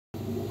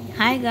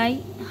Hi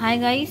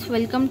guys,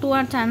 welcome to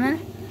our channel.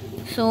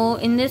 So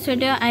in this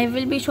video I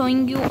will be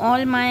showing you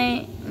all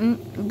my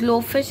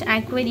glofish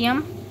aquarium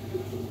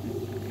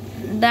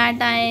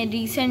that I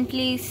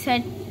recently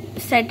set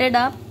it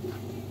up,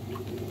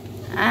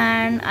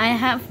 and I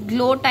have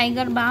glow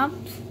tiger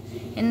barbs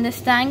in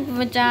this tank,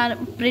 which are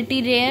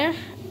pretty rare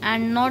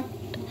and not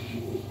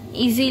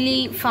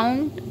easily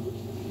found.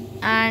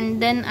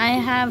 And then I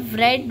have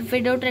red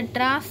widow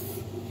tetras,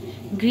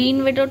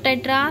 green widow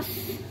tetras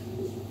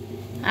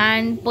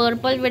and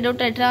purple widow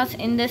tetras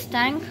in this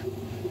tank.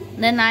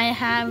 Then I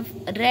have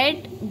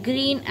red,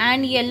 green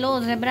and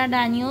yellow zebra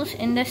danios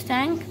in this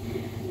tank,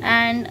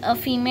 and a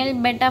female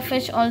betta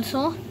fish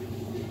also.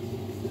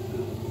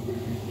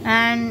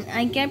 And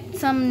I kept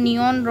some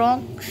neon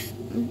rocks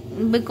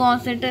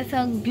because it is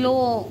a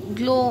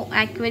glow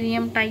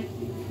aquarium type,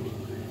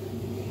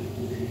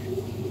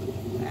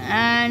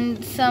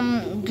 and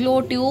some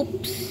glow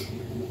tubes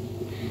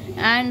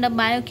and a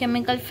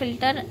biochemical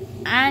filter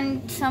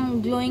and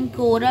some glowing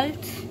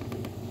corals.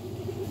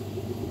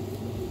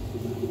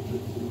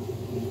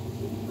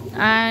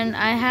 And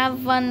I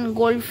have one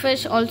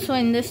goldfish also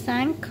in this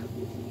tank,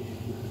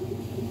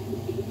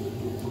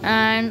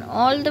 and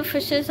all the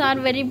fishes are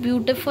very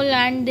beautiful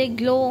and they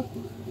glow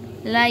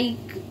like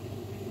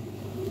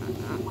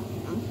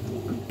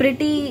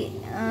pretty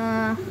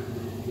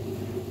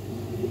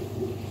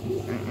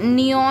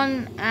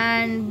neon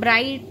and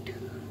bright.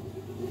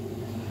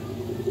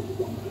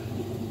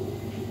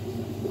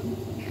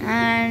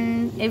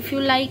 And if you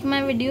like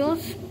my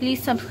videos,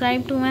 please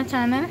subscribe to my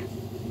channel,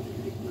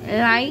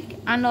 like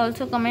and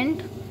also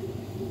comment.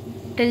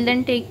 Till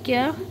then, take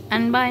care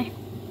and bye.